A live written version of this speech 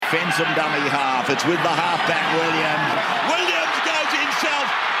defends them dummy half. It's with the halfback, Williams. Williams goes himself,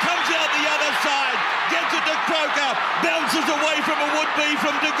 comes out the other side, gets it to Croker, bounces away from a would-be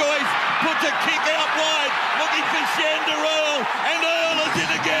from De Gois, puts a kick out wide, looking for Shander Earl, and Earl is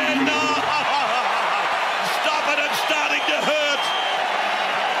in again. Oh, stop it, it's starting to hurt.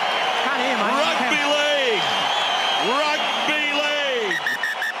 Rugby league. Rugby league.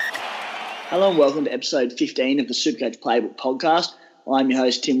 Hello and welcome to episode 15 of the Supercoach Playbook podcast. I'm your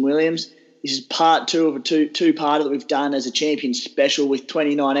host, Tim Williams. This is part two of a two-parter that we've done as a champion special with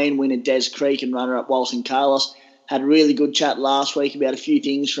 2019 winner Des Creek and runner-up Walson Carlos. Had a really good chat last week about a few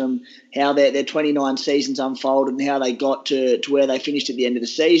things from how their 29 seasons unfolded and how they got to where they finished at the end of the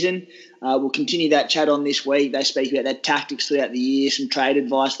season. We'll continue that chat on this week. They speak about their tactics throughout the year, some trade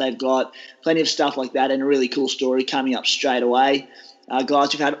advice they've got, plenty of stuff like that, and a really cool story coming up straight away.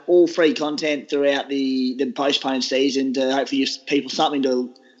 Guys, we've had all free content throughout the postponed season to hopefully give people something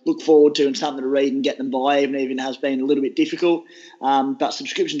to look forward to and something to read and get them by, even if it has been a little bit difficult. But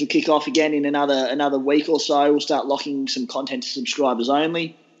subscriptions will kick off again in another week or so. We'll start locking some content to subscribers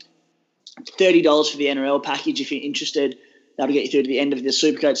only. $30 for the NRL package if you're interested. That'll get you through to the end of the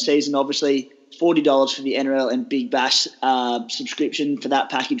Supercoach season, obviously. $40 for the NRL and Big Bash subscription for that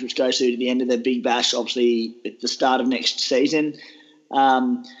package, which goes through to the end of the Big Bash, obviously at the start of next season.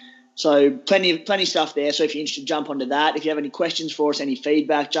 So plenty of stuff there. So if you're interested, jump onto that. If you have any questions for us, any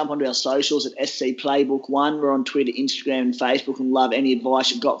feedback, jump onto our socials at SC Playbook 1. We're on Twitter, Instagram, and Facebook, and love any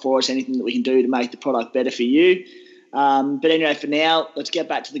advice you've got for us, anything that we can do to make the product better for you. But anyway, for now, let's get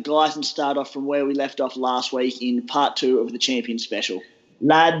back to the guys and start off from where we left off last week in part two of the Champion Special.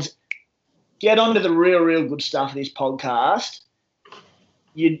 Lads, get on to the real good stuff of this podcast.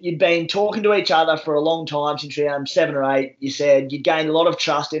 You'd been talking to each other for a long time, since round 7 or 8. You said you'd gained a lot of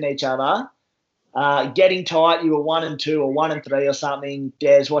trust in each other. Getting tight, you were 1-2 or 1-3 or something.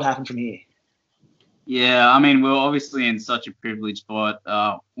 Des, what happened from here? Yeah, I mean, we're obviously in such a privileged spot.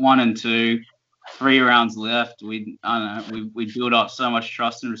 1-2, 3 rounds left. We built up so much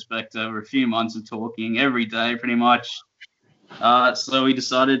trust and respect over a few months of talking every day, pretty much. So we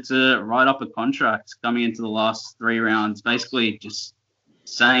decided to write up a contract coming into the last 3 rounds, basically just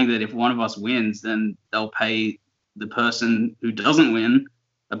saying that if one of us wins, then they'll pay the person who doesn't win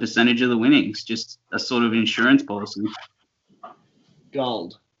a percentage of the winnings, just a sort of insurance policy.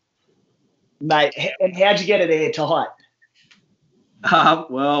 Gold. Mate, and how'd you get it airtight?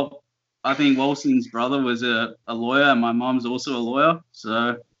 Well, I think Walson's brother was a lawyer, and my mum's also a lawyer,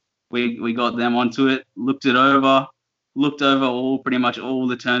 so we got them onto it, looked over pretty much all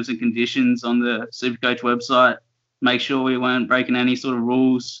the terms and conditions on the Supercoach website, make sure we weren't breaking any sort of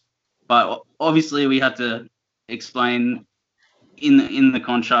rules. But obviously we had to explain in the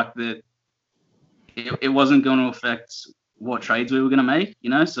contract that it wasn't going to affect what trades we were going to make,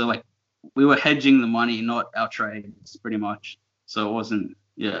 So, like, we were hedging the money, not our trades, pretty much. So it wasn't,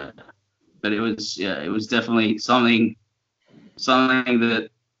 But it was definitely something that,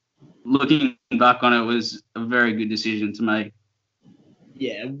 looking back on it, was a very good decision to make.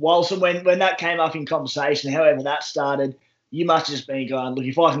 Yeah, Walson, when that came up in conversation, however that started, you must have just been going, look,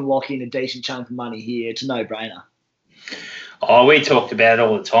 if I can lock in a decent chunk of money here, it's a no-brainer. Oh, we talked about it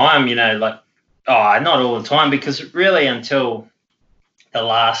all the time, not all the time, because really until the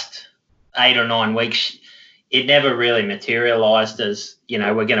last 8 or 9 weeks, it never really materialised as,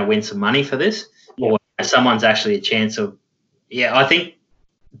 we're going to win some money for this, or someone's actually a chance of, I think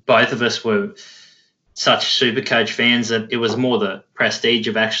both of us were such Supercoach fans that it was more the prestige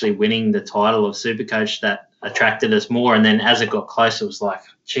of actually winning the title of Supercoach that attracted us more. And then as it got closer, it was like,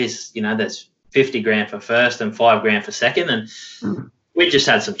 geez, there's 50 grand for first and 5 grand for second. And we just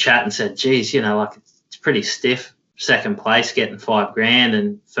had some chat and said, geez, it's pretty stiff. Second place getting 5 grand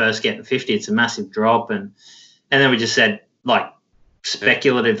and first getting 50. It's a massive drop. And then we just said, like,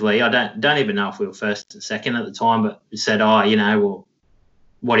 speculatively, I don't even know if we were first and second at the time, but we said, well,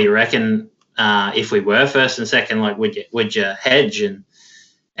 what do you reckon? If we were first and second, like, would you hedge? And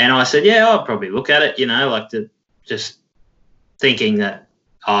I said, I'd probably look at it, just thinking that,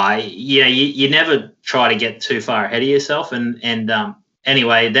 you never try to get too far ahead of yourself. And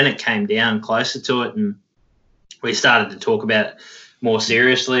anyway, then it came down closer to it, and we started to talk about it more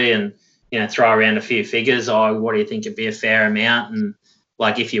seriously and, throw around a few figures. What do you think would be a fair amount? And,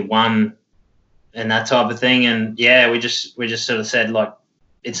 like, if you won and that type of thing. And, we just sort of said, like,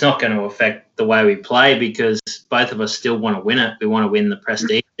 it's not going to affect the way we play because both of us still want to win it. We want to win the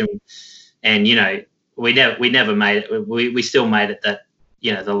prestige, and we never made it. We still made it that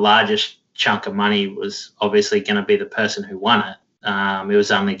the largest chunk of money was obviously going to be the person who won it. It was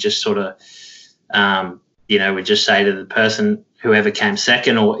only just sort of we just say to the person whoever came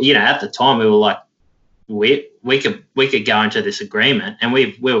second, or at the time we were like, we could go into this agreement, and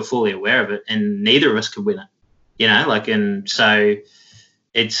we were fully aware of it, and neither of us could win it, and so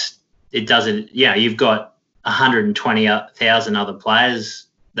it doesn't. You've got 120,000 other players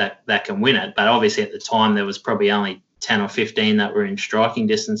that can win it, but obviously at the time there was probably only 10 or 15 that were in striking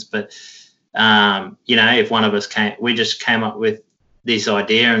distance. But if one of us we just came up with this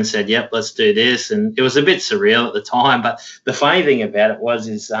idea and said, yep, let's do this. And it was a bit surreal at the time. But the funny thing about it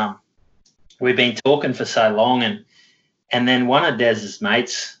is we've been talking for so long, and then one of Des's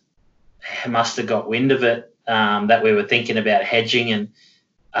mates must have got wind of it, that we were thinking about hedging, and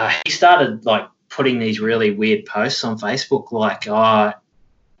he started like putting these really weird posts on Facebook, like,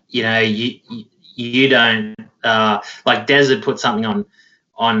 you don't like Des had put something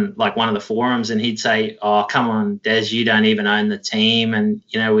on like one of the forums, and he'd say, oh, come on, Des, you don't even own the team, and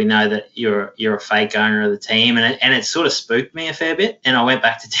we know that you're a fake owner of the team, and it sort of spooked me a fair bit. And I went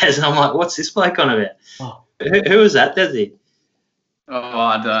back to Des and I'm like, what's this bloke on about? Oh. Who was that, Desi? Oh,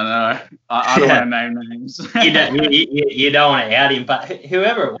 I don't know. I don't want to name names. you don't want to out him, but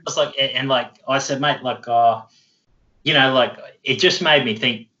whoever it was, like, and like I said, mate, like, like it just made me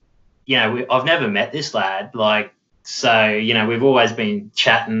think, I've never met this lad, like, so, we've always been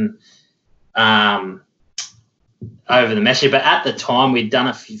chatting over the message, but at the time we'd done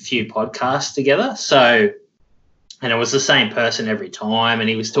a few podcasts together. So, and it was the same person every time, and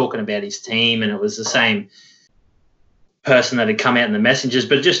he was talking about his team, and it was the same person that had come out in the messages,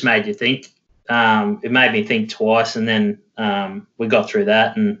 but it just made you think. It made me think twice, and then we got through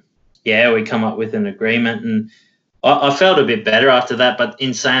that, and we come up with an agreement, and I felt a bit better after that. But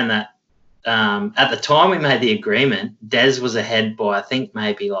in saying that, at the time we made the agreement, Des was ahead by, I think,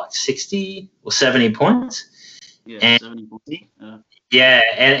 maybe like 60 or 70 points. Yeah, 70 points.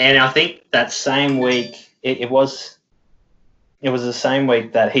 And I think that same week, it was the same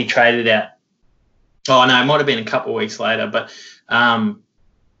week that he traded out. Oh, no, it might have been a couple of weeks later, but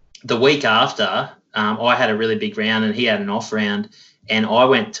the week after, I had a really big round and he had an off round, and I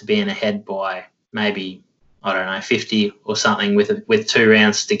went to being ahead by maybe, I don't know, 50 or something with 2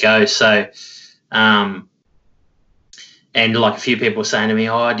 rounds to go. So, and like a few people were saying to me,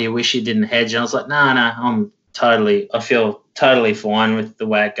 oh, do you wish you didn't hedge? And I was like, no, I feel totally fine with the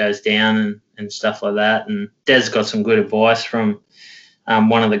way it goes down and stuff like that. And Des got some good advice from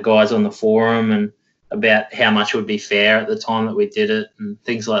one of the guys on the forum, and about how much would be fair at the time that we did it and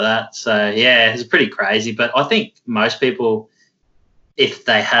things like that. So, yeah, it's pretty crazy. But I think most people, if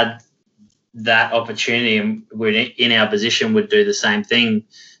they had that opportunity and were in our position, would do the same thing,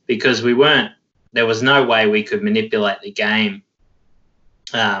 because there was no way we could manipulate the game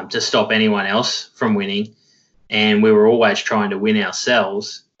to stop anyone else from winning. And we were always trying to win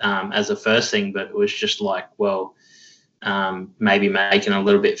ourselves as a first thing, but it was just like, well, maybe making it a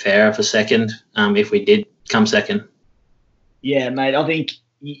little bit fairer for second if we did come second. Yeah, mate, I think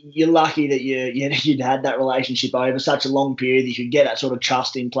you're lucky that you'd had that relationship over such a long period that you could get that sort of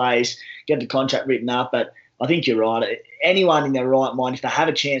trust in place, get the contract written up. But I think you're right. Anyone in their right mind, if they have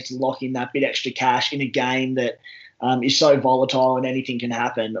a chance to lock in that bit extra cash in a game that is so volatile and anything can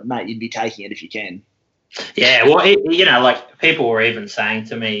happen, mate, you'd be taking it if you can. Yeah, well, like people were even saying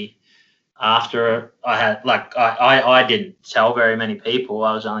to me after I had, like, I didn't tell very many people.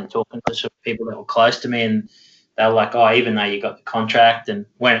 I was only talking to people that were close to me, and they were like, oh, even though you got the contract, and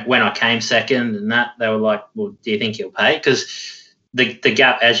when I came second and that, they were like, well, do you think he'll pay? Because the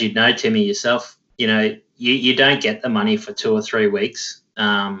gap, as you know, Timmy, yourself, you don't get the money for 2 or 3 weeks.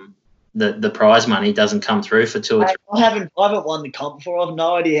 The prize money doesn't come through for 2 or 3 I haven't won the comp before. I have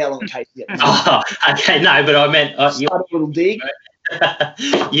no idea how long it takes to get the Oh, okay, no, but I meant start a little dig.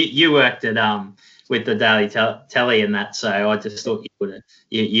 you worked at with the Daily Telly and that, so I just thought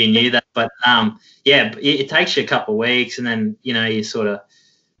you knew that. But it takes you a couple of weeks, and then you sort of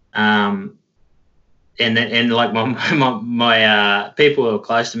and like my people who were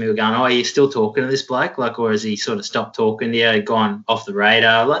close to me were going, oh, are you still talking to this bloke? Like, or has he sort of stopped talking to you, gone off the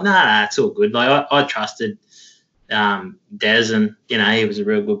radar? Like, no, it's all good. Like, I trusted Des, and he was a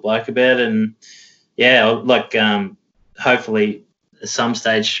real good bloke about it. And like hopefully at some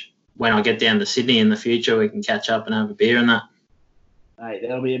stage when I get down to Sydney in the future, we can catch up and have a beer and that. Mate,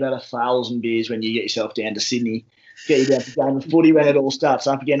 there'll be about 1,000 beers when you get yourself down to Sydney. Get you down to game of footy when it all starts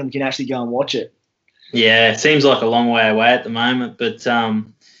up again, and we can actually go and watch it. Yeah, it seems like a long way away at the moment, but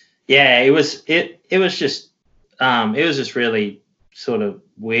it was just really sort of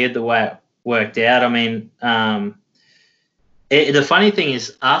weird the way it worked out. I mean, the funny thing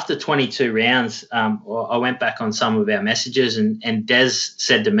is, after 22 rounds, I went back on some of our messages, and Des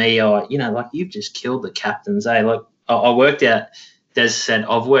said to me, "Oh, like, you've just killed the captains, eh? Like, I worked out. Des said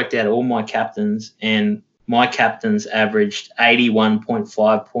I've worked out all my captains, and my captains averaged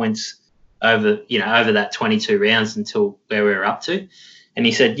 81.5 points over that 22 rounds until where we were up to. And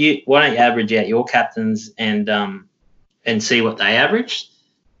he said, why don't you average out your captains and see what they averaged?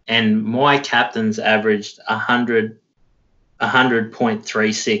 And my captains averaged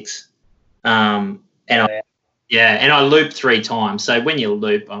 100.36. And I looped 3 times. So when you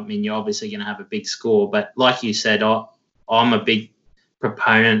loop, I mean, you're obviously going to have a big score. But like you said, I'm a big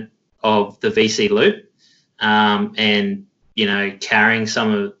proponent of the VC loop, and carrying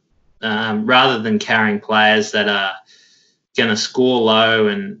some of rather than carrying players that are going to score low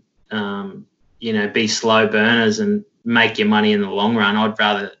and be slow burners and make your money in the long run. I'd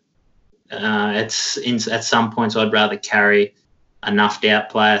rather at some points I'd rather carry a nuffed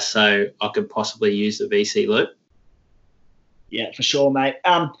out player so I could possibly use the VC loop. Yeah, for sure, mate.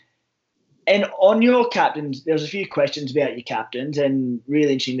 And on your captains, there was a few questions about your captains, and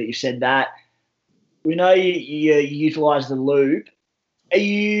really interesting that you said that. We know you utilise the loop. Are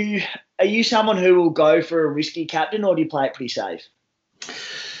you someone who will go for a risky captain, or do you play it pretty safe?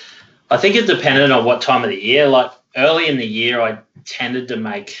 I think it depended on what time of the year. Like early in the year, I tended to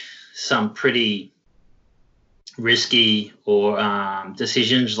make some pretty risky or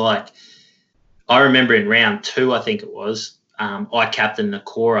decisions. Like I remember in round 2, I think it was, I captained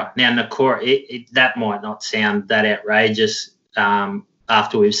Nakora. Now, Nakora, that might not sound that outrageous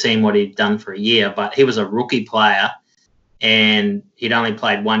after we've seen what he'd done for a year, but he was a rookie player and he'd only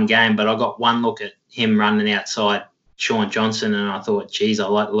played 1 game, but I got one look at him running outside Sean Johnson and I thought, geez, I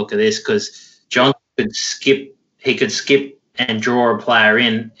like the look of this because Johnson could skip and draw a player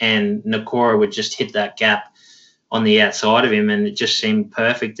in and Nakora would just hit that gap on the outside of him and it just seemed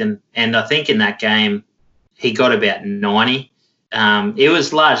perfect. And I think in that game he got about 90. It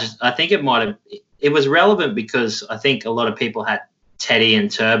was large. I think it was relevant because I think a lot of people had Teddy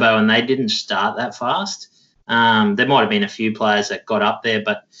and Turbo and they didn't start that fast. There might have been a few players that got up there,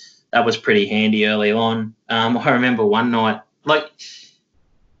 but that was pretty handy early on. I remember one night, like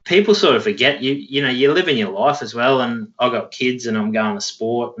people sort of forget you're living your life as well. And I got kids and I'm going to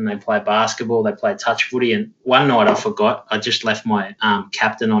sport and they play basketball, they play touch footy. And one night I forgot, I just left my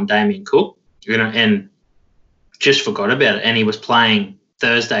captain on Damien Cook, and just forgot about it. And he was playing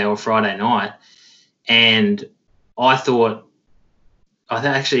Thursday or Friday night. And I thought,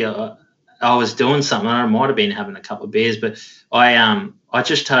 I was doing something. I might have been having a couple of beers, but I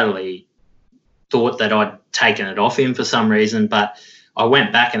just totally thought that I'd taken it off him for some reason. But I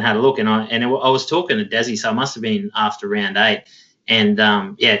went back and had a look, and I was talking to Desi, so it must have been after round 8. And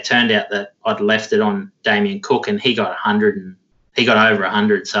it turned out that I'd left it on Damien Cook, and he got 100 and he got over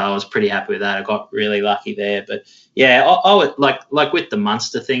 100. So I was pretty happy with that. I got really lucky there. But yeah, I would like with the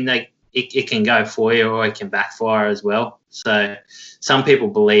Munster thing, it can go for you or it can backfire as well. So some people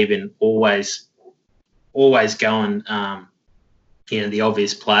believe in always going, the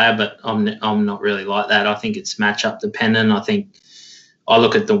obvious player, but I'm not really like that. I think it's matchup dependent. I think I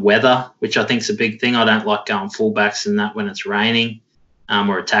look at the weather, which I think is a big thing. I don't like going fullbacks and that when it's raining,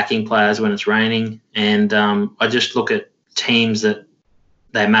 or attacking players when it's raining. And I just look at teams that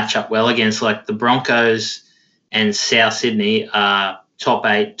they match up well against, like the Broncos and South Sydney are top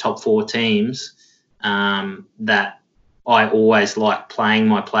 8, top 4 teams that I always like playing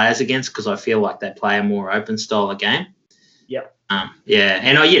my players against because I feel like they play a more open style of game. Yep. And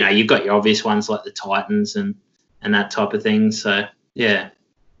you've got your obvious ones like the Titans and that type of thing. So yeah.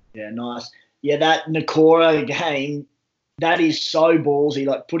 Yeah, nice. Yeah, that Nakora game, that is so ballsy.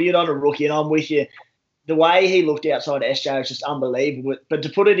 Like putting it on a rookie, and I'm with you. The way he looked outside SJ was just unbelievable. But to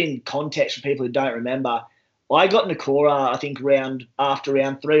put it in context for people who don't remember, I got Nakora, I think, after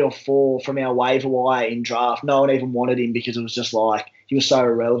round 3 or 4 from our waiver wire in draft. No one even wanted him because it was just like he was so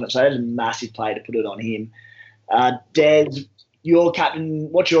irrelevant. So that was a massive play to put it on him. Des, your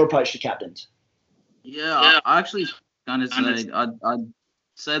captain, what's your approach to captains? Yeah, I actually kind of say I'd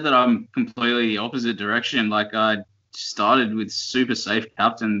say that I'm completely the opposite direction. Like I started with super safe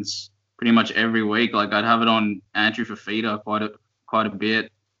captains pretty much every week. Like I'd have it on Andrew Fafita quite a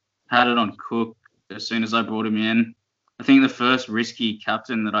bit. Had it on Cook as soon as I brought him in. I think the first risky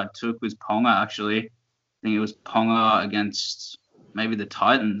captain that I took was Ponga, actually. I think it was Ponga against maybe the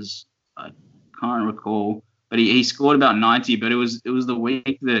Titans. I can't recall. But he scored about 90, but it was the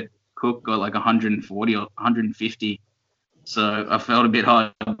week that Cook got like 140 or 150. So I felt a bit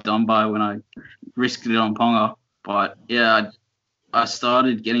hard done by when I risked it on Ponga. But yeah, I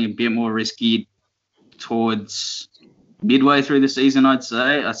started getting a bit more risky towards midway through the season, I'd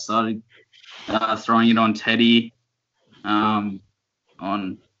say. I started throwing it on Teddy, on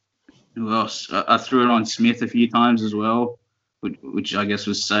Who else? I threw it on Smith a few times as well, which I guess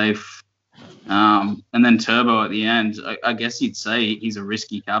was safe. And then Turbo at the end. I guess you'd say he's a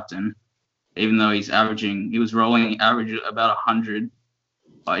risky captain, even though he was rolling average about 100.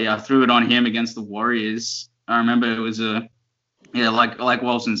 But yeah, I threw it on him against the Warriors. I remember it was like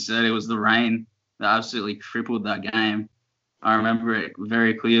Wilson said, it was the rain that absolutely crippled that game. I remember it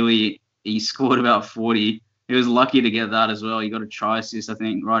very clearly. He scored about 40. He was lucky to get that as well. He got a try assist, I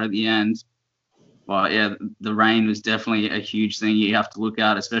think, right at the end. But yeah, the rain was definitely a huge thing you have to look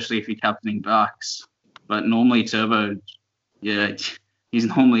at, especially if you're captaining backs. But normally Turbo, yeah,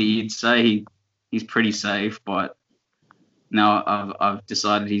 you'd say he's pretty safe. But now I've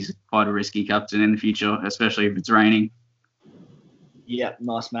decided he's quite a risky captain in the future, especially if it's raining. Yeah,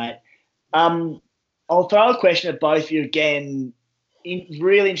 nice, mate. I'll throw a question at both of you again. I'm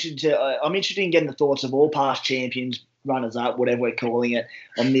interested in getting the thoughts of all past champions, runners-up, whatever we're calling it,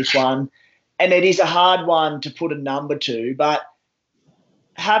 on this one. And it is a hard one to put a number to, but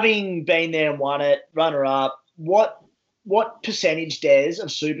having been there and won it, runner-up, what percentage, Des, of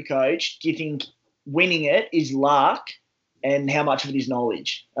Supercoach do you think winning it is luck and how much of it is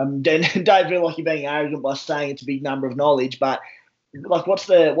knowledge? Don't feel like you're being arrogant by saying it's a big number of knowledge, but like what's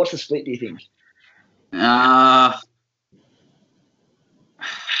the split, do you think?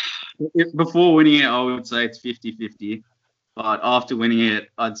 Before winning it, I would say it's 50-50. But after winning it,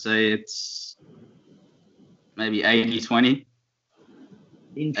 I'd say it's maybe 80-20.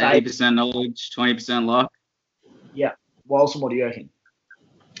 80% knowledge, 20% luck. Yeah. Wilson, what do you reckon?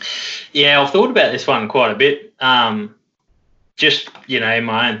 Yeah, I've thought about this one quite a bit. Just,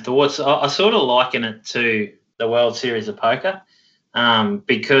 my own thoughts. I sort of liken it to the World Series of Poker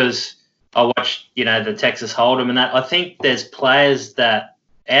because I watched, the Texas Hold'em and that. I think there's players that,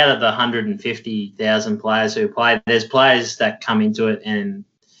 out of the 150,000 players who play, there's players that come into it and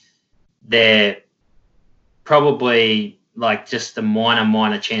they're probably like just the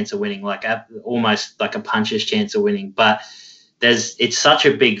minor chance of winning, like almost like a puncher's chance of winning. But it's such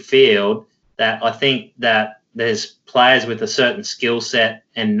a big field that I think that there's players with a certain skill set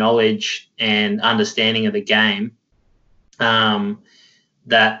and knowledge and understanding of the game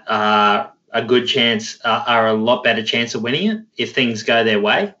that are a good chance, are a lot better chance of winning it if things go their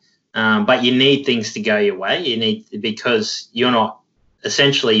way. But you need things to go your way. Because you're not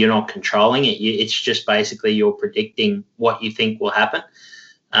controlling it. It's just basically you're predicting what you think will happen.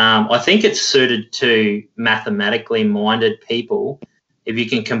 I think it's suited to mathematically minded people. If you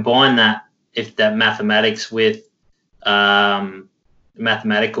can combine that mathematics with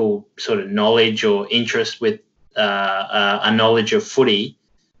mathematical sort of knowledge or interest with a knowledge of footy,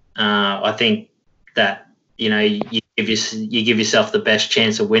 I think that you give yourself the best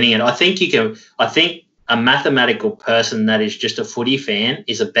chance of winning it. I think a mathematical person that is just a footy fan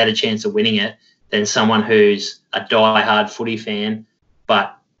is a better chance of winning it than someone who's a die-hard footy fan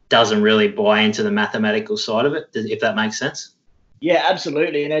but doesn't really buy into the mathematical side of it, if that makes sense. Yeah,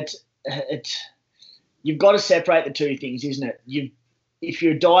 absolutely. And it's you've got to separate the two things, isn't it? If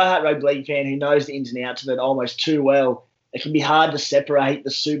you're a die-hard rugby league fan who knows the ins and outs of it almost too well, it can be hard to separate the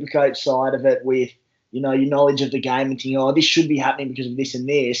Supercoach side of it with, your knowledge of the game and think, this should be happening because of this and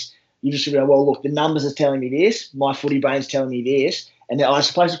this. You just go, well, look, the numbers are telling me this, my footy brain's telling me this, and I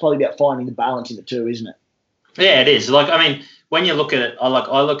suppose it's probably about finding the balance in the two, isn't it? Yeah, it is. When you look at it, I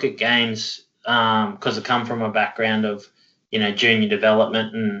look at games because I come from a background of, junior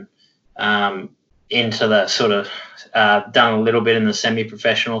development and into the sort of done a little bit in the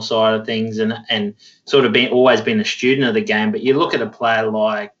semi-professional side of things and sort of always been a student of the game. But you look at a player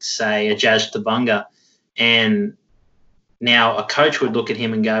like, say, a Jazz Tabunga, and now a coach would look at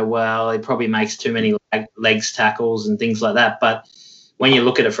him and go, well, he probably makes too many legs tackles and things like that. But when you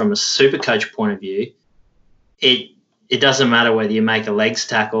look at it from a Supercoach point of view, it doesn't matter whether you make a legs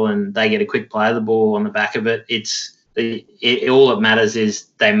tackle and they get a quick play of the ball on the back of it. All that matters is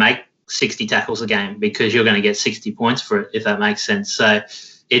they make 60 tackles a game because you're going to get 60 points for it, if that makes sense. So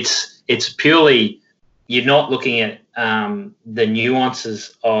it's purely, you're not looking at the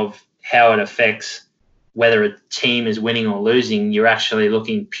nuances of how it affects whether a team is winning or losing. You're actually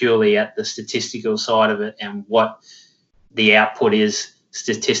looking purely at the statistical side of it and what the output is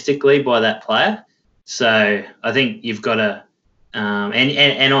statistically by that player. So I think you've got to,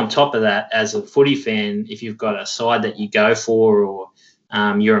 and on top of that, as a footy fan, if you've got a side that you go for or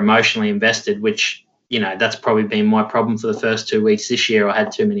you're emotionally invested, which, that's probably been my problem for the first 2 weeks this year. I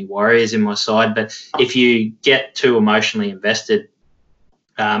had too many Warriors in my side. But if you get too emotionally invested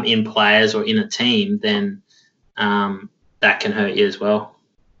in players or in a team, then that can hurt you as well.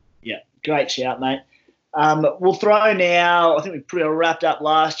 Yeah, great shout, mate. We'll throw now. I think we've pretty well wrapped up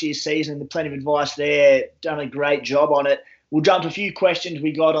last year's season. There's plenty of advice there. Done a great job on it. We'll jump to a few questions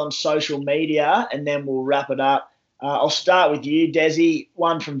we got on social media, and then we'll wrap it up. I'll start with you, Desi.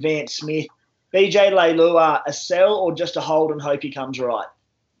 One from Vance Smith. BJ Leilua, a sell or just a hold and hope he comes right?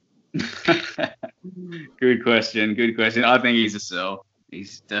 Good question. I think he's a sell.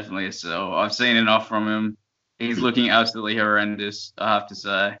 He's definitely a sell. I've seen enough from him. He's looking absolutely horrendous, I have to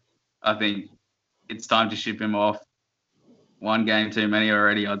say. I think it's time to ship him off. One game too many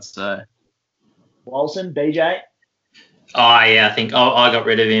already, I'd say. Walson, BJ? Oh, yeah, I think I got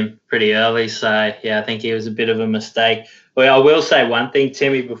rid of him pretty early. So, yeah, I think he was a bit of a mistake. Well, I will say one thing,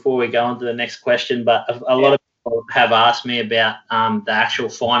 Timmy, before we go on to the next question, but a lot of people have asked me about the actual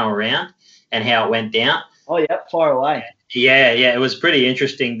final round and how it went down. Oh, yeah, far away. Yeah, it was pretty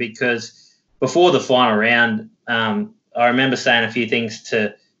interesting because before the final round, I remember saying a few things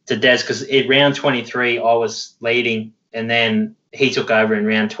to Des because in round 23 I was leading and then he took over in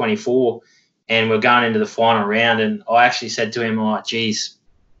round 24 and we're going into the final round and I actually said to him, oh, geez,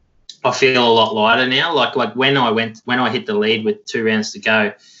 I feel a lot lighter now. Like when I hit the lead with 2 rounds to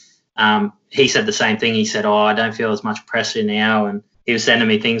go, he said the same thing. He said, oh, I don't feel as much pressure now. And he was sending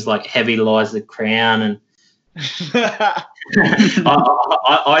me things like heavy lies the crown and I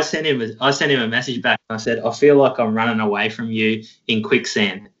sent him a message back and I said, I feel like I'm running away from you in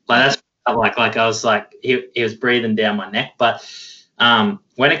quicksand. Like that's like I was like he was breathing down my neck. But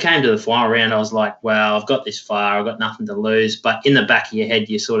when it came to the final round, I was like, well, I've got this far, I've got nothing to lose. But in the back of your head,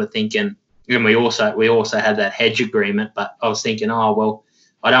 you're sort of thinking, and we also had that hedge agreement. But I was thinking, oh well,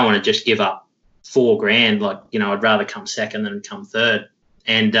 I don't want to just give up $4,000. Like I'd rather come second than come third.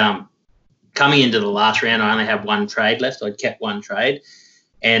 And coming into the last round, I only had 1 trade left. I'd kept 1 trade.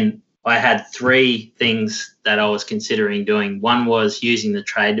 And I had 3 things that I was considering doing. One was using the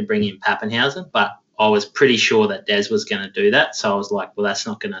trade to bring in Pappenhausen, but I was pretty sure that Des was going to do that. So I was like, well, that's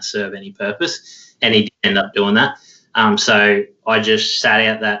not going to serve any purpose. And he did end up doing that. So I just sat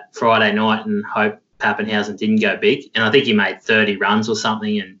out that Friday night and hoped Pappenhausen didn't go big. And I think he made 30 runs or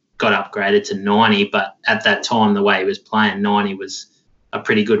something and got upgraded to 90. But at that time, the way he was playing, 90 was a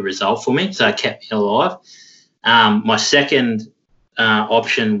pretty good result for me. So it kept me alive. My second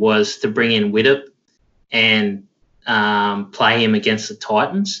option was to bring in Widdop and play him against the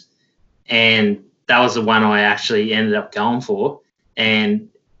Titans. And that was the one I actually ended up going for. And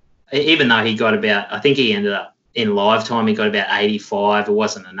even though he got I think he ended up in live time, he got about 85. It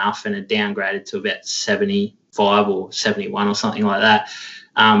wasn't enough and it downgraded to about 75 or 71 or something like that.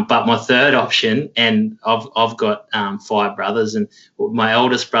 But my third option, and I've got 5 brothers, and my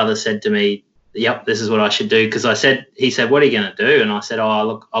eldest brother said to me, yep, this is what I should do. Because he said, what are you going to do? And I said, oh,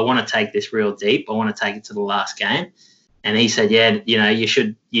 look, I want to take this real deep. I want to take it to the last game. And he said, yeah, you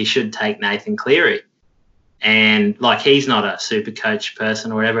should take Nathan Cleary. And like, he's not a super coach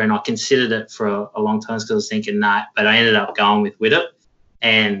person or whatever. And I considered it for a long time because I was thinking, nah, but I ended up going with Widdop.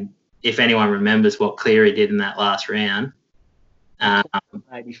 And if anyone remembers what Cleary did in that last round,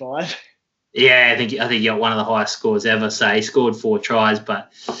 85. Yeah, I think he got one of the highest scores ever. So he scored 4 tries,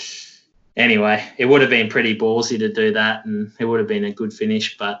 but anyway, it would have been pretty ballsy to do that, and it would have been a good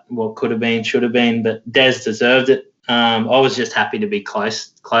finish. But what could have been, should have been. But Des deserved it. I was just happy to be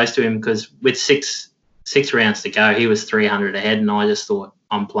close to him because with six rounds to go, he was 300 ahead, and I just thought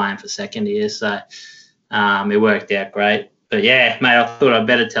I'm playing for second here. So it worked out great. But yeah, mate, I thought I'd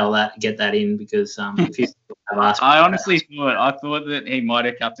better get that in because if you have asked, I honestly thought that he might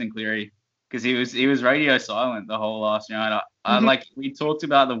have captain Cleary because he was radio silent the whole last round. We talked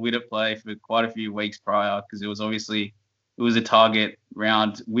about the Widdop play for quite a few weeks prior because it was a target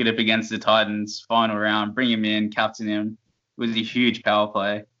round. Widdop against the Titans, final round, bring him in, captain him. It was a huge power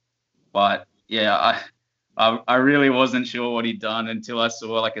play, but yeah, I really wasn't sure what he'd done until I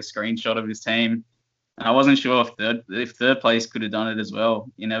saw like a screenshot of his team. And I wasn't sure if third place could have done it as well.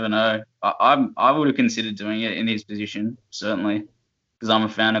 You never know. I would have considered doing it in his position, certainly, because I'm a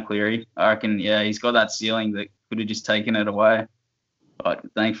fan of Cleary. I reckon, yeah, he's got that ceiling that could have just taken it away. But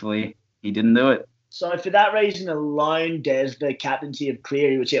thankfully, he didn't do it. So for that reason alone, Des, the captaincy of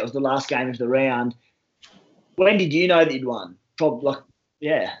Cleary, which was the last game of the round, when did you know that you'd won? Probably,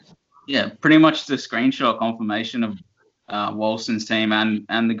 yeah. Yeah, pretty much the screenshot confirmation of Walson's team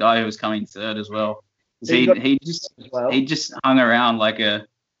and the guy who was coming third as well. He just hung around like me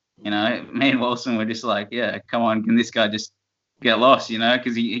and Walson were just like, yeah, come on, can this guy just get lost,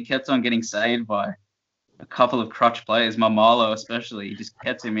 because he kept on getting saved by a couple of crutch players, Mamalo especially. He just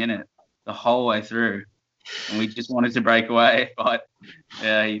kept him in it the whole way through. And we just wanted to break away, but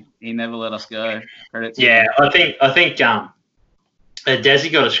yeah, he never let us go. Credit to him. I think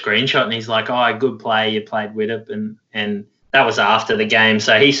Desi got a screenshot and he's like, "Oh, good play, you played Widdop," and that was after the game,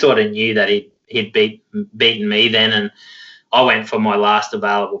 so he sort of knew that he'd beaten me then, and I went for my last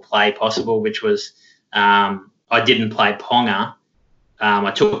available play possible, which was I didn't play Ponga.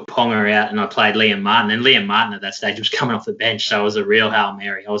 I took Ponga out and I played Liam Martin, and Liam Martin at that stage was coming off the bench, so it was a real Hail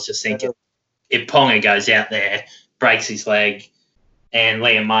Mary. I was just thinking, if Ponga goes out there, breaks his leg, and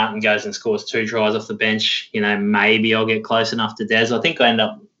Liam Martin goes and scores 2 tries off the bench, maybe I'll get close enough to Des. I think I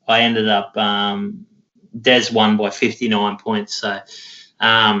ended up Des won by 59 points. So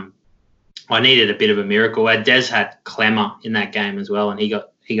I needed a bit of a miracle. Des had Clemmer in that game as well, and he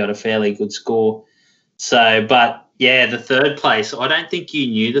got a fairly good score. So, but yeah, the third place, I don't think you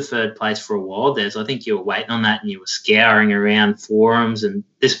knew the third place for a while, Des. I think you were waiting on that and you were scouring around forums, and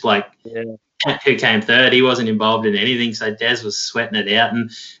this bloke who came third, he wasn't involved in anything, so Des was sweating it out. And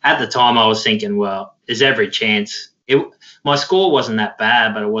at the time I was thinking, well, there's every chance. My score wasn't that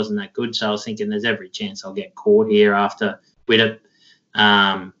bad, but it wasn't that good, so I was thinking there's every chance I'll get caught here after Widdop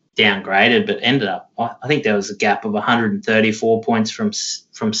downgraded, but ended up, I think there was a gap of 134 points from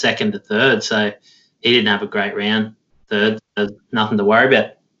second to third, so he didn't have a great round. Third, so nothing to worry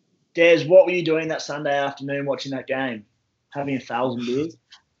about. Des, what were you doing that Sunday afternoon watching that game? Having 1,000 beers?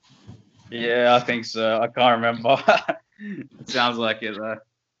 Yeah, I think so. I can't remember. It sounds like it though.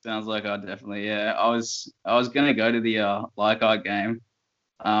 Sounds like I definitely, yeah. I was gonna go to the Leichhardt game,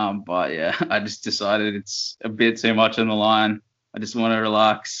 but yeah, I just decided it's a bit too much on the line. I just want to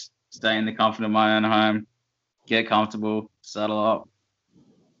relax, stay in the comfort of my own home, get comfortable, settle up.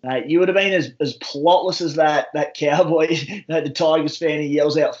 You would have been as plotless as that cowboy, the Tigers fan who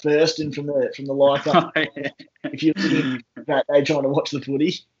yells out Thurston from the Leichhardt. If you're looking that day trying to watch the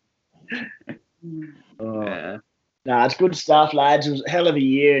footy. Yeah. No, it's good stuff, lads. It was a hell of a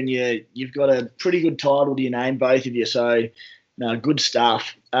year, and you've got a pretty good title to your name, both of you. So, no, good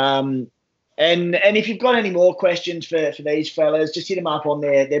stuff. And if you've got any more questions for these fellas, just hit them up on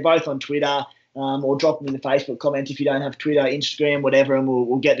there. They're both on Twitter, or drop them in the Facebook comments if you don't have Twitter, Instagram, whatever, and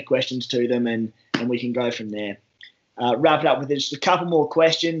we'll get the questions to them, and we can go from there. Wrap it up with just a couple more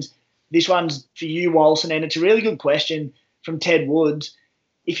questions. This one's for you, Walson, and it's a really good question from Ted Woods.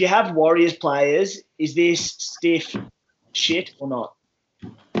 If you have Warriors players, is this stiff shit or not?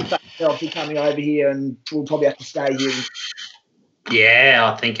 They'll be coming over here and we'll probably have to stay here.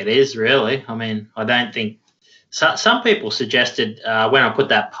 Yeah, I think it is, really. I mean, I don't think some people suggested when I put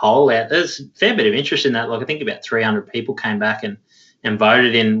that poll out, there's a fair bit of interest in that. Like, I think about 300 people came back and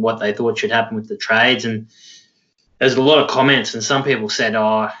voted in what they thought should happen with the trades. And there's a lot of comments, and some people said,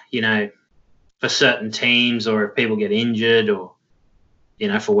 for certain teams, or if people get injured, or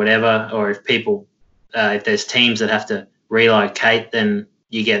for whatever, or if people, if there's teams that have to relocate, then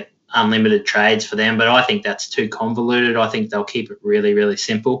you get unlimited trades for them. But I think that's too convoluted. I think they'll keep it really, really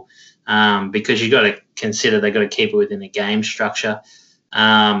simple, because you've got to consider they've got to keep it within a game structure.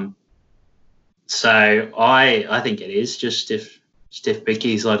 So I think it is just stiff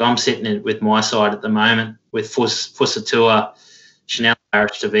bickies. Like, I'm sitting with my side at the moment with Fusatua, Chanel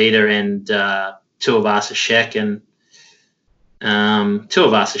Harris-Tavita, and Tuivasa Sheck, and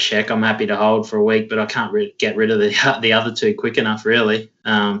Tuivasa Sheck I'm happy to hold for a week, but I can't get rid of the other two quick enough, really.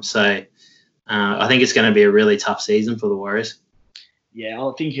 So I think it's going to be a really tough season for the Warriors. Yeah,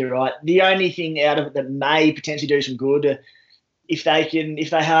 I think you're right. The only thing out of it that may potentially do some good, if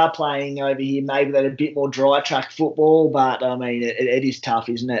they are playing over here, maybe they're a bit more dry track football. But I mean, it is tough,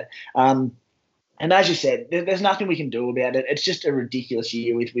 isn't it? And as you said, there's nothing we can do about it. It's just a ridiculous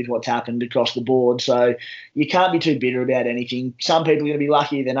year with what's happened across the board. So you can't be too bitter about anything. Some people are going to be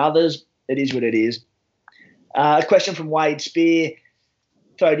luckier than others. It is what it is. A question from Wade Spear.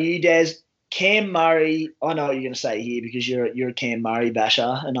 So to you, Des. Cam Murray, I know what you're going to say here because you're a Cam Murray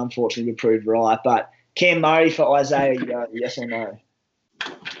basher, and unfortunately we proved right. But Cam Murray for Isaiah Yeo, yes or no?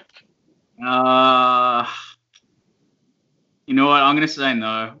 You know what? I'm going to say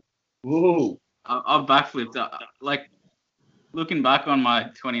no. Ooh. I've backflipped. Like, looking back on my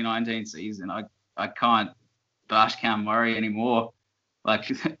 2019 season, I can't bash Cam Murray anymore. Like,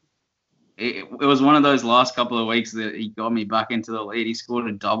 it was one of those last couple of weeks that he got me back into the lead. He scored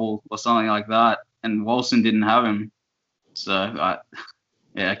a double or something like that, and Walson didn't have him. So,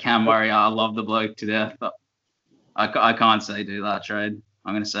 Cam Murray, I love the bloke to death. But I can't say do that trade.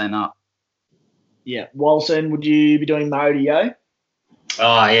 I'm going to say no. Yeah. Walson, would you be doing Murray to Yeo?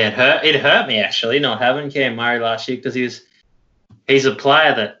 Oh, yeah, it hurt me, actually, not having Cam Murray last year, because he's a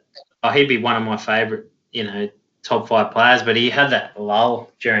player that he'd be one of my favourite, top 5 players, but he had that lull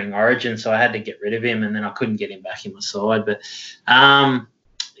during Origin, so I had to get rid of him, and then I couldn't get him back in my side. But,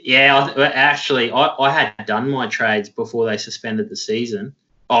 I had done my trades before they suspended the season.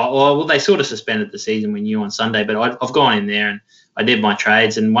 Well, they sort of suspended the season when you on Sunday, but I've gone in there and I did my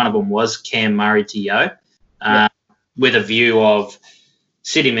trades, and one of them was Cam Murray to Yo, with a view of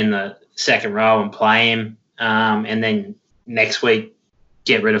sit him in the second row and play him, and then next week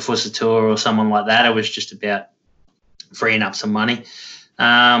get rid of Fusitu'a or someone like that. It was just about freeing up some money.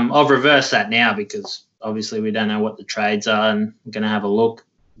 I've reversed that now because obviously we don't know what the trades are, and we're going to have a look.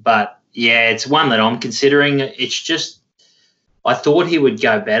 But, yeah, it's one that I'm considering. It's just I thought he would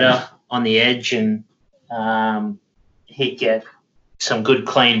go better on the edge, and he'd get some good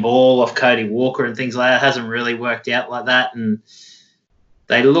clean ball off Cody Walker and things like that. It hasn't really worked out like that, and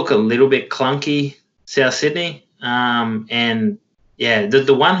they look a little bit clunky, South Sydney. And, yeah,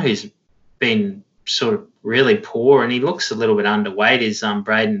 the one who's been sort of really poor, and he looks a little bit underweight, is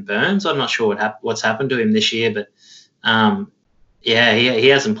Braden Burns. I'm not sure what's happened to him this year, but, he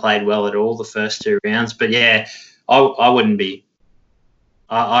hasn't played well at all the first two rounds. But, yeah, I wouldn't be –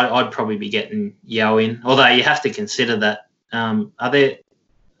 I'd probably be getting Yo in, although you have to consider that are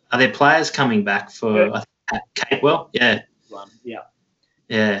there players coming back for I think, Capewell? Yeah.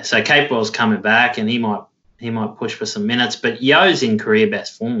 Yeah, so Capewell's coming back, and he might push for some minutes, but Yo's in career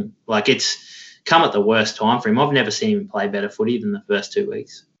best form. Like, it's come at the worst time for him. I've never seen him play better footy than the first 2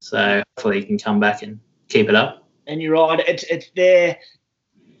 weeks. So hopefully he can come back and keep it up. And you're right. It's they're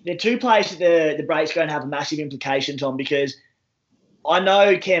two places the break's going to have a massive implications on, because I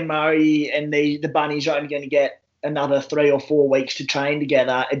know Cam Murray and the Bunnies are only going to get another 3 or 4 weeks to train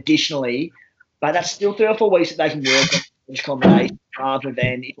together additionally, but that's still 3 or 4 weeks that they can work on each combination rather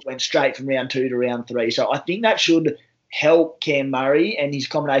than if it went straight from round 2 to round 3. So I think that should help Cam Murray and his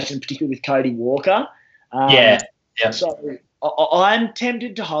combination, particularly with Cody Walker. So I'm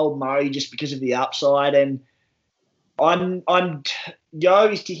tempted to hold Murray just because of the upside, and Yo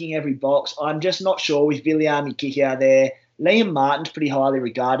is ticking every box. I'm just not sure with Viliami Kikau there. Liam Martin's pretty highly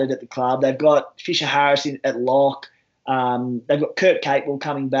regarded at the club. They've got Fisher Harris at lock. They've got Kurt Capewell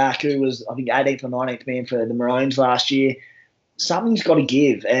coming back, who was, I think, 18th or 19th man for the Maroons last year. Something's got to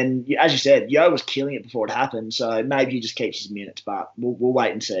give. And as you said, Yo was killing it before it happened, so maybe he just keeps his minutes, but we'll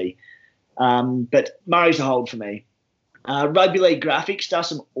wait and see. But Murray's a hold for me. Rugby League Graphics does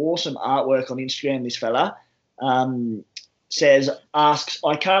some awesome artwork on Instagram, this fella. Asks,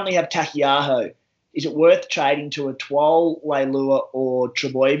 I currently have Takiaho. Is it worth trading to a Twal, Leilua or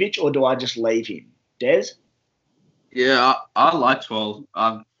Trebojevic, or do I just leave him? Des? Yeah, I like Twal.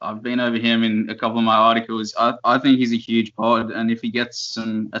 I've been over him in a couple of my articles. I think he's a huge pod, and if he gets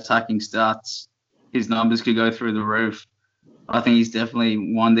some attacking stats, his numbers could go through the roof. I think he's definitely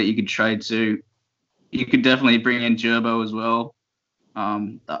one that you could trade to. You could definitely bring in Gerbo as well.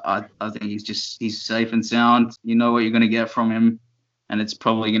 I think he's safe and sound. You know what you're going to get from him, and it's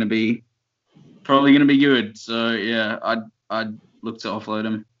probably going to be good. So yeah, I'd look to offload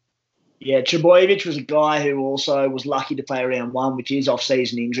him. Yeah, Trebojevic was a guy who also was lucky to play round 1 with his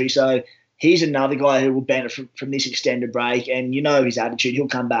off-season injury. So he's another guy who will benefit from this extended break. And you know his attitude. He'll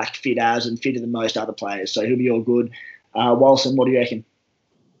come back fit as and fitter than most other players. So he'll be all good. Walson, what do you reckon?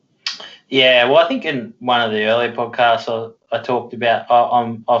 Yeah, well, I think in one of the earlier podcasts I talked about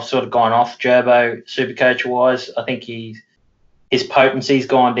I've sort of gone off Gerbo Supercoach-wise. I think his potency's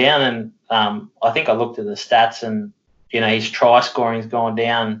gone down, and I think I looked at the stats, and his try scoring's gone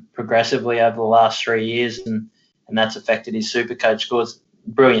down progressively over the last 3 years, and that's affected his Supercoach scores.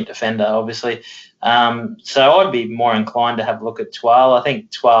 Brilliant defender, obviously. So I'd be more inclined to have a look at Twal. I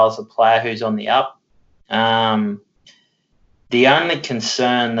think Twal's a player who's on the up. The only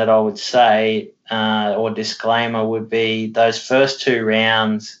concern that I would say or disclaimer would be those first 2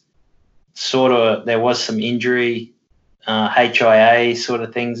 rounds, there was some injury, HIA sort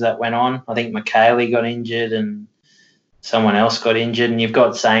of things that went on. I think McKaylee got injured and someone else got injured, and you've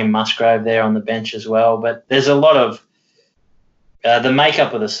got Zane Musgrove there on the bench as well. But there's a lot of the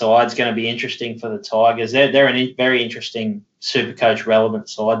makeup of the side's going to be interesting for the Tigers. They're a very interesting Supercoach relevant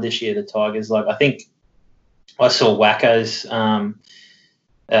side this year, the Tigers. Like, I think I saw Wacko's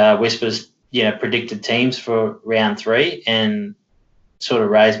Whispers, predicted teams for round 3, and sort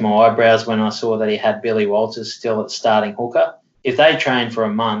of raised my eyebrows when I saw that he had Billy Walters still at starting hooker. If they train for a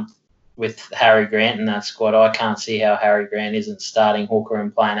month with Harry Grant in that squad, I can't see how Harry Grant isn't starting hooker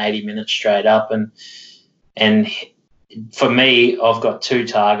and playing 80 minutes straight up. And for me, I've got 2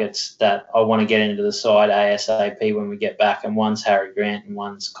 targets that I want to get into the side ASAP when we get back, and one's Harry Grant and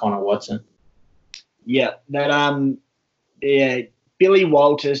one's Connor Watson. Yeah, Billy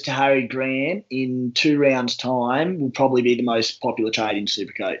Walters to Harry Grant in 2 rounds' time will probably be the most popular trade in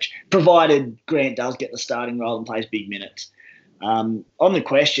Supercoach, provided Grant does get the starting role and plays big minutes. On the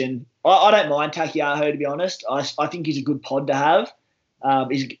question, I don't mind Takiaho, to be honest. I think he's a good pod to have.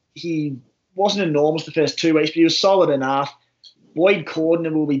 He wasn't enormous the first 2 weeks, but he was solid enough. Boyd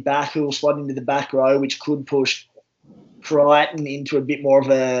Cordner will be back, who will slot into the back row, which could push Crichton into a bit more of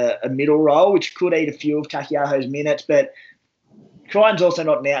a middle role, which could eat a few of Takiaho's minutes. But Crichton's also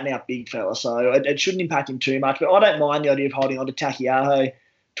not an out-and-out big fella, so it shouldn't impact him too much. But I don't mind the idea of holding on to Takiaho.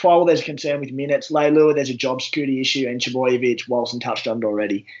 Twal, there's a concern with minutes. Leilua, there's a job security issue. And Trbojevic, Wilson touched on it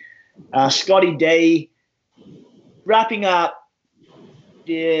already. Scotty D, wrapping up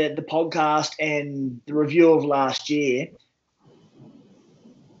the podcast and the review of last year.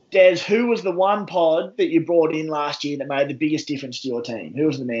 Des, who was the one pod that you brought in last year that made the biggest difference to your team? Who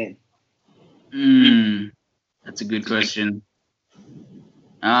was the man? That's a good question.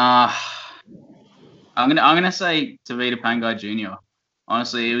 I'm gonna say Tavita Pangai Jr.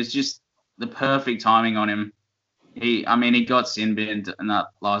 Honestly, it was just the perfect timing on him. He got sin binned in that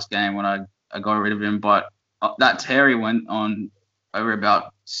last game when I got rid of him, but that Terry went on over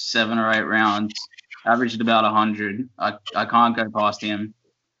about 7 or 8 rounds, averaged about 100. I can't go past him.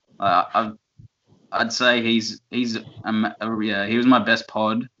 I'd say he was my best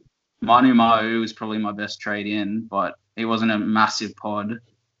pod. Manu Ma'u was probably my best trade in, but he wasn't a massive pod,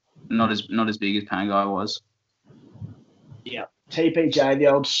 not as big as Pangai was. Yeah, TPJ, the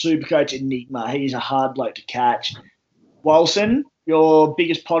old Supercoach enigma. He's a hard bloke to catch. Wilson, your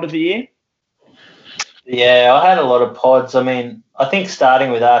biggest pod of the year? Yeah, I had a lot of pods. I mean, I think starting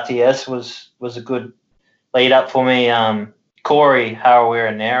with RTS was a good lead up for me. Corey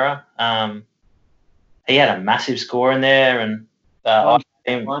Harawira-Naera, he had a massive score in there, and I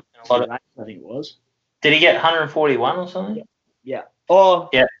think it was. Did he get 141 or something? Yeah. Oh,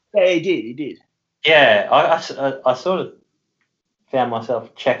 yeah, he did. Yeah, I sort of found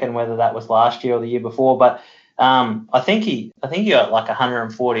myself checking whether that was last year or the year before, but I think he got like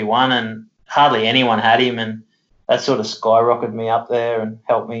 141, and hardly anyone had him, and that sort of skyrocketed me up there and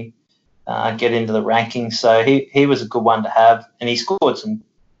helped me get into the rankings. So he was a good one to have, and he scored some.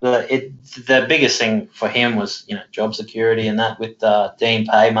 The biggest thing for him was job security and that, with Dean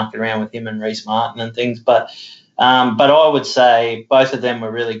Pay mucking around with him and Reece Martin and things. But I would say both of them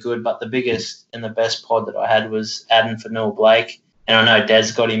were really good. But the biggest and the best pod that I had was Addin Fonua-Blake, and I know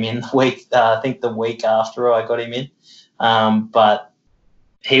Des got him in the week. I think the week after I got him in, but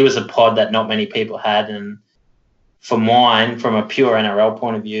he was a pod that not many people had, and for mine, from a pure NRL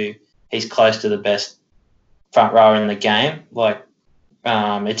point of view, he's close to the best front rower in the game. Like,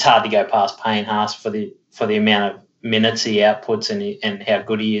 it's hard to go past Payne Haas for the amount of minutes he outputs and how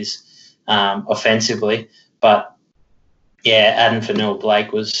good he is offensively. But yeah, Addin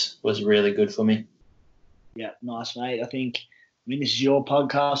Fonua-Blake was really good for me. Yeah, nice, mate. I mean, this is your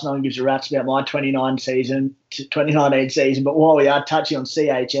podcast. No one gives a rat's about my 2019 season. But while we are touching on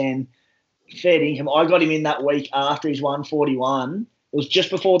CHN, fair income, I got him in that week after his 141. It was just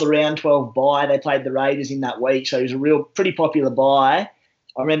before the round 12 bye. They played the Raiders in that week, so he was a pretty popular bye.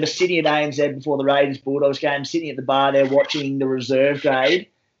 I remember sitting at ANZ before the Raiders-Bulldogs game, sitting at the bar there watching the reserve grade,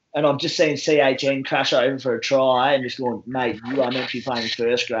 and I've just seen CHN crash over for a try and just going, mate, you are meant to be playing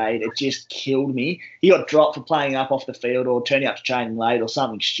first grade. It just killed me. He got dropped for playing up off the field or turning up to training late or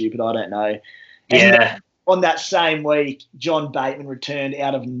something stupid, I don't know. Yeah. And on that same week, John Bateman returned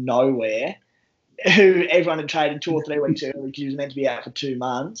out of nowhere, who everyone had traded 2 or 3 weeks early because he was meant to be out for 2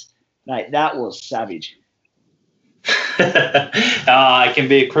 months. Mate, that was savage. It can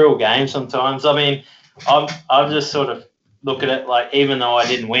be a cruel game sometimes. I mean, I'm just sort of look at it like, even though I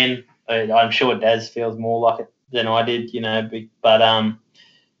didn't win, I'm sure Daz feels more like it than I did, but and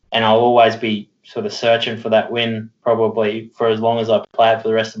I'll always be sort of searching for that win probably for as long as I play it for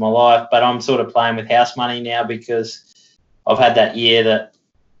the rest of my life. But I'm sort of playing with house money now because I've had that year that,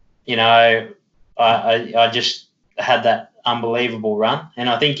 I just had that unbelievable run, and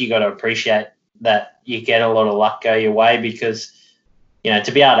I think you got to appreciate that you get a lot of luck go your way because,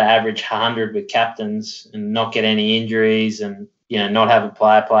 to be able to average 100 with captains and not get any injuries and, not have a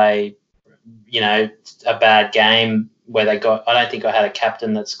player play, a bad game where I don't think I had a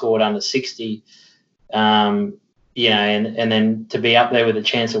captain that scored under 60, and then to be up there with a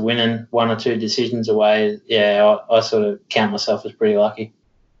chance of winning 1 or 2 decisions away, I sort of count myself as pretty lucky.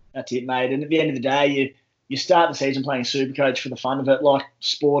 That's it, mate. And at the end of the day, you start the season playing Supercoach for the fun of it, like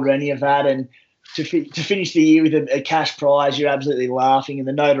sport or any of that, and to finish the year with a cash prize, you're absolutely laughing, and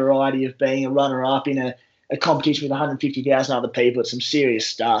the notoriety of being a runner-up in a competition with 150,000 other people, it's some serious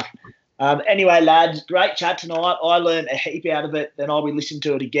stuff. Anyway, lads, great chat tonight. I learned a heap out of it, then I'll be listening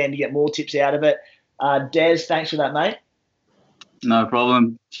to it again to get more tips out of it. Des, thanks for that, mate. No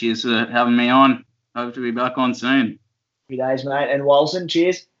problem. Cheers for having me on. Hope to be back on soon. Happy days, mate. And Walson,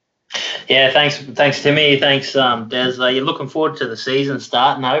 cheers. Yeah, thanks, Timmy. Thanks, Des. You're looking forward to the season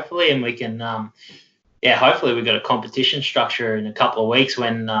starting, hopefully, and we can, hopefully we've got a competition structure in a couple of weeks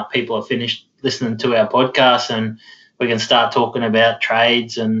when people are finished listening to our podcast and we can start talking about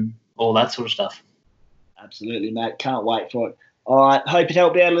trades and all that sort of stuff. Absolutely, mate. Can't wait for it. All right. Hope it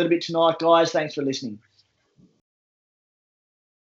helped out a little bit tonight, guys. Thanks for listening.